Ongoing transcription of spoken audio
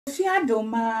Kofi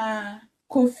Adoma,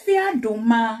 Kofi.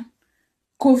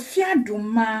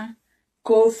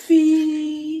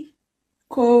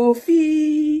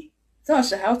 So,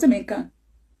 how to make a?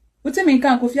 What's a make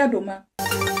a Kofi Adoma?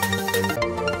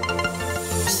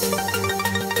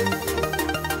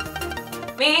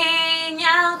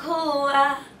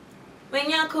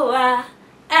 Minyakuwa,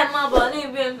 Emma Bonnie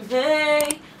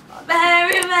Bimpe,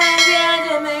 very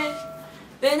me.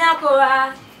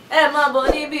 Minyakuwa, Emma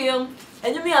Bonnie Bium,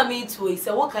 and you mean me too.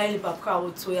 So, what kind of a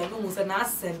crowd to you? I an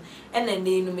assent, and then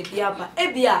they know me the upper.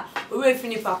 Ebia, we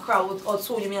finish a crowd or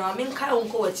two. You mean I mean,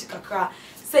 can't go a chicken crack.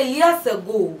 Say years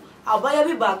ago, I'll buy a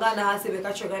big bag and I say,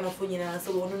 catch a kind of funny and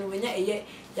so on. When you're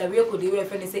real good, you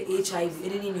refer to say HIV,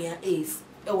 and in your ace.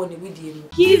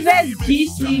 Give us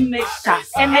GC Mensah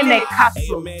and then a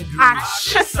capsule.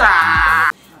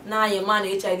 Now your man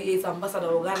HIV/AIDS ambassador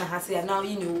of Ghana has said now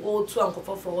you know all two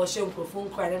uncle for shame phone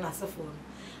crying and as a phone.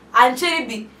 And cherry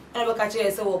be never catch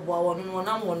a say what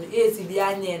one AC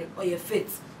behind or your fit.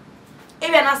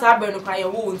 Even as I burn cry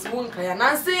wounds, won't cry and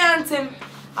answer him.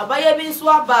 I buy a bin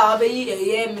swap bar,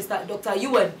 Mr. Dr.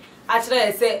 Ewan. Actually,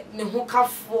 I said, no hook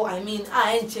for I mean,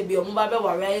 I ain't be a mobile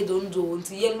where don't do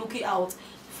until you're looking out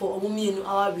for a woman in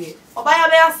our way. Or buy a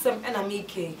bear some and I'm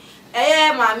making.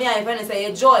 Mammy, I find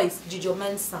say Joyce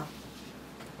Mensah.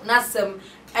 Nasem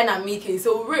and I'm making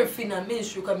so we're finna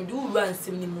ministry come do run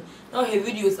sim. Now her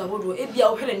videos are what it be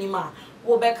out here anymore.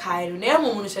 Go back high,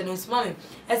 no more channels, mammy.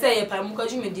 I say, if I'm going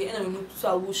to and look so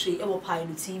I will share ever pie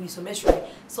the TV, so make sure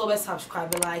so let's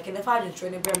subscribe, like, and if I didn't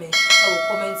train a brand, I will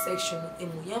comment section in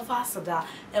young faster that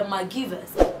and my givers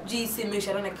GC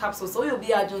mission on a capsule, so you'll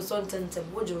be a Johnson Tenton,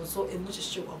 Woodron, so in which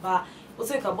show about. We'll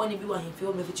take a bonny be one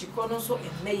film with Chicono so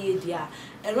and May dear.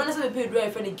 And when I say paid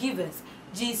right for the givers,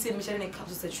 GC mission and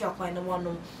capsules that track one one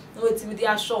no wait me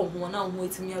dear show one now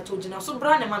waiting me I told you now so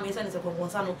brand and mammy sends upon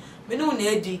Gonzano. Me no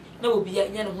Neddy, no will be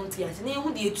at Yan Hunty as name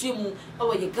who the trim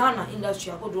over your Ghana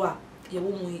industry. I go do your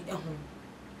woman at home.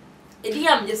 A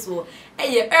dear just so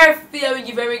a earth fearing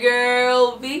you very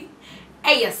girl be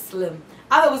a slim.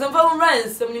 I was in phone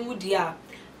runs something with dear.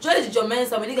 Joyce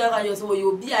Mensah, when you got your so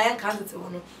you'll be a candidate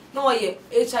one. No,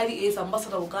 HIV/AIDS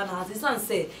ambassador of Ghana has his son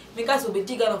say, because we'll be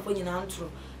digging up on your antro.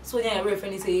 So, yeah,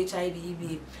 reference say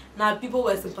HIV. Now, people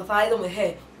were sympathizing with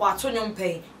her, what on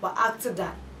pain, what acted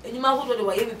that. And you might hold the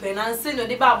way every pain and send your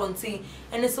debarment thing,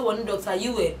 and it's one doctor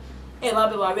you were. Ever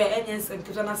be rare onions and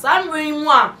Kitana Sam ring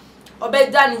one. Or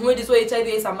bed done who this way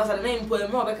HIV/AIDS ambassador name for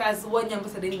more because one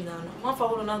ambassador in Ghana. One for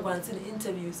holding on granted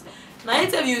interviews. Now,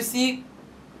 interviews see.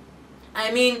 I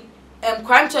mean,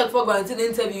 crime check for granted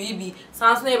interview be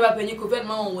sounds never when you could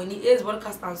man when he is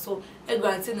broadcast and so a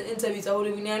granted interviews I would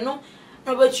even know.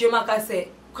 Robert Chimaka say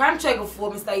crime check for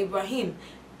Mr. Ibrahim.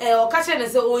 Or catching and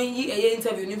say, oh, ye a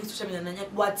interview, you to me and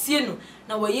what's you know.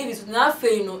 Now, where you is not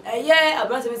fair, no, a year, a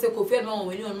brand of Mr. Kofi man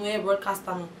when you know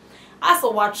broadcaster. As a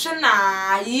watcher,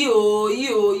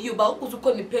 you, but who to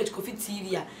call the page Kofi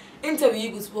TV.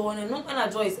 Interview was born and no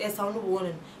and Joyce a sound of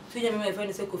warning. To my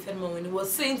friend say Kofi man when he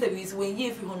was saying interviews when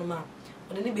you if you want man.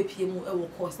 But then be PM will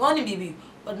course. Not only baby,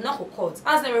 but not court.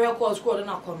 As never heard calls called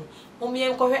not come. Mommy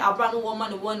and Kofi a brand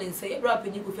woman one and say, rap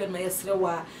and you could find my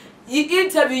yesterday. You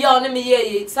interview your name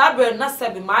ye, Sabra, not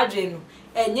seven margin.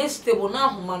 And yes, stable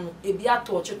now, man, it be a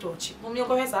torture. Mommy and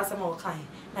Kofi has some more kind.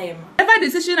 Every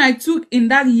decision I took in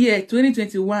that year,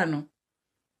 2021,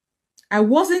 I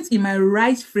wasn't in my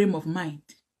right frame of mind.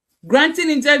 Granting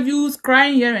interviews,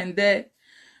 crying here and there.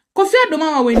 Kofi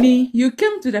Adoma Weni, you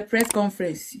came to the press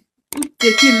conference, you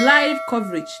taking live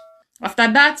coverage.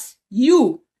 After that,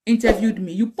 you interviewed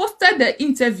me. You posted the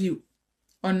interview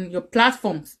on your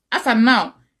platforms. As of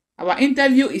now, our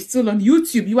interview is still on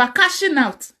YouTube. You are cashing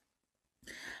out.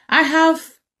 I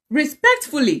have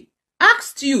respectfully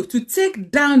asked you to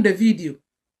take down the video.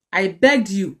 I begged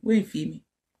you. Wait for me.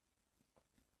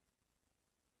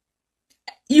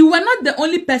 You were not the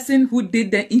only person who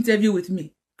did the interview with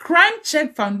me. Crime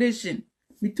Check Foundation,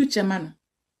 Mituche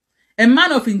a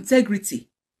man of integrity.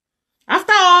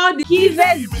 After all the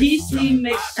GC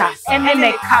Mensah and then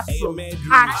a capsule.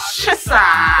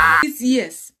 these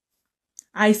years,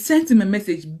 I sent him a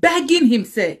message begging him,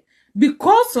 say,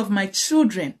 because of my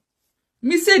children,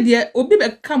 me said, yeah, Obi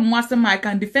come once I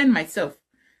can defend myself.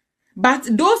 But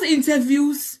those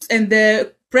interviews and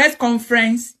the press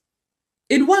conference,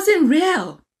 it wasn't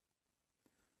real.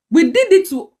 We did it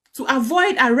to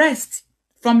avoid arrest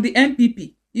from the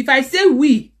MPP. If I say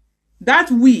we, that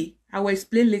we, I will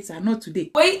explain later, not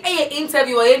today. Wait,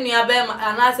 interview near Bem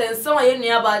and I said, so I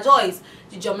nearby Joyce,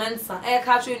 Mensah,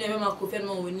 catching near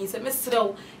Kofi when he said,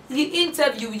 Mr. Ye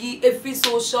interview ye every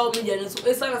social media, so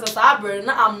it's as a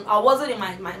I wasn't in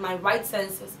my right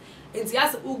senses. enti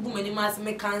as ugu mani mas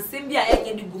me kan sem bia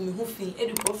enye de gumi ho fin e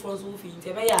de conference ho fin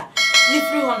te be ya ni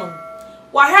free honom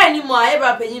wa ha ni mo a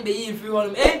ebra panyin be yi free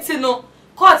honom enti no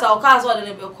court a o ka so de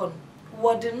ne be ko no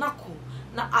wo de nako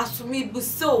na asumi bu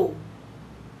so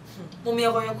mo me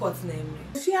go court na emre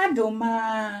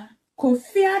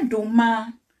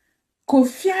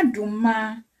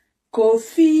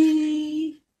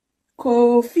Kofi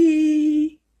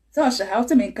so how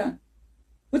to make can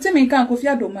Kofi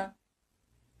Adoma.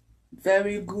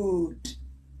 Very good.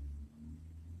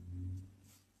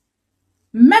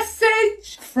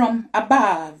 Message from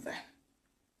above.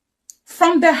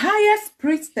 From the highest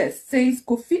priestess says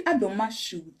Kofi Adoma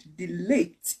should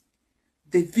delete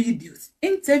the videos.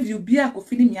 Interview bia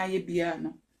Kofi ni miaye bia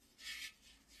no.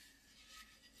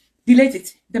 Delete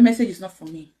it. The message is not for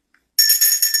me.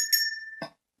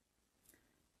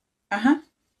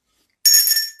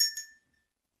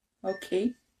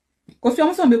 Okay. Kofi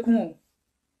amuso mbekun.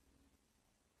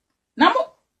 Na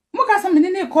mo ka some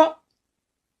nene ko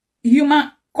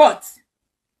human court.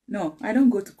 No, I don't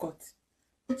go to court.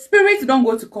 Spirits don't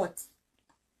go to court.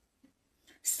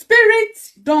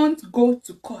 Spirits don't go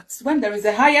to court when there is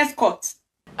a highest court.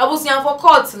 Abusian for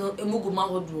court no emuguma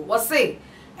hodro. What say?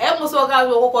 Muso ga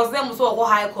go cause them muso go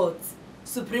high court,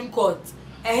 supreme court,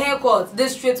 hair court,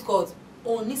 district court.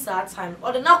 Only sad time.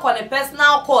 Or the na kwa the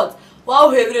personal court.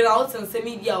 Wow, heavy out and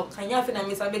semi media can you feel na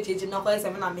me sabe change na kwa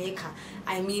sema na make.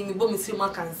 I mean me bo me see ma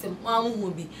kan sem. Ma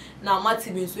mu bi. Na mati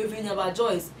bi so every never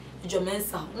Joyce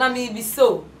Mensah. Na me be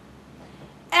so.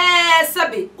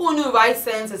 Sabe, unu right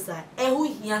senses I. Who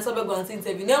here sabe go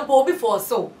interview. Na po before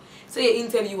so. So your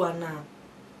interviewer now.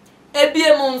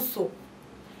 Ebie monso.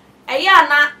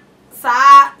 Na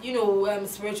sa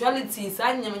spirituality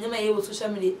sa nyama ye wo social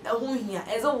media ehun hia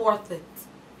is it worth it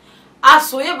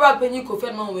aso ye bra penny Kofi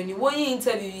Adoma when you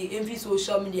interview in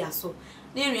social media so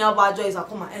na nua ba Joyce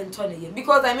akoma ento ne ye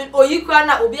because I mean oyi kra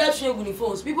na obi atwe egu ni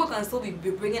phones people can still be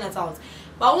bringing it out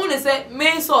but when they say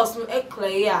main source no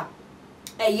clear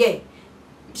ye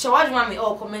shawaduma me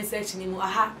all comment section ni mu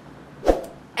aha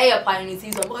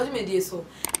pioneers so because me dey so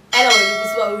I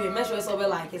don't know make sure so be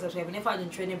like it subscribe if I don't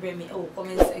train bring me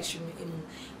comment section me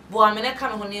but I mean I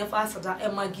can on here fast that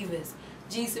MaameGrace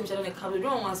GC channel me come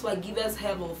don't want so give us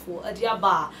help for a dear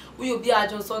bar we will be a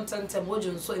Johnson tentem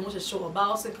wojon so emotion show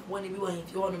about say when you want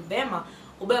if you want Bema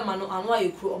Obama no and why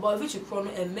you crew about which you crow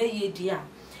and may ye dear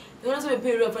you want to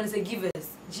pay reference say give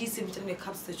us GC channel me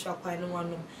caps the track by no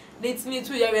one let me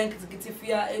to your rank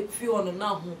if you want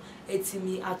now it's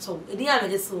me at all it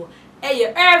just so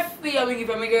earth we are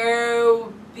give me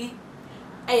girl be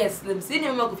slim see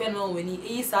them Kofi Adoma when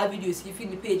he saw videos if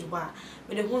in the page bar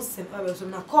but the whole sem so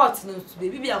na court no to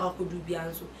baby akakodu bi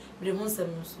anso but the whole sem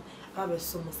so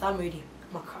so I'm ready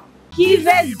makao Give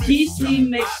us GC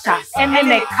mixture,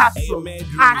 MaameGrace.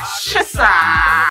 Achisa.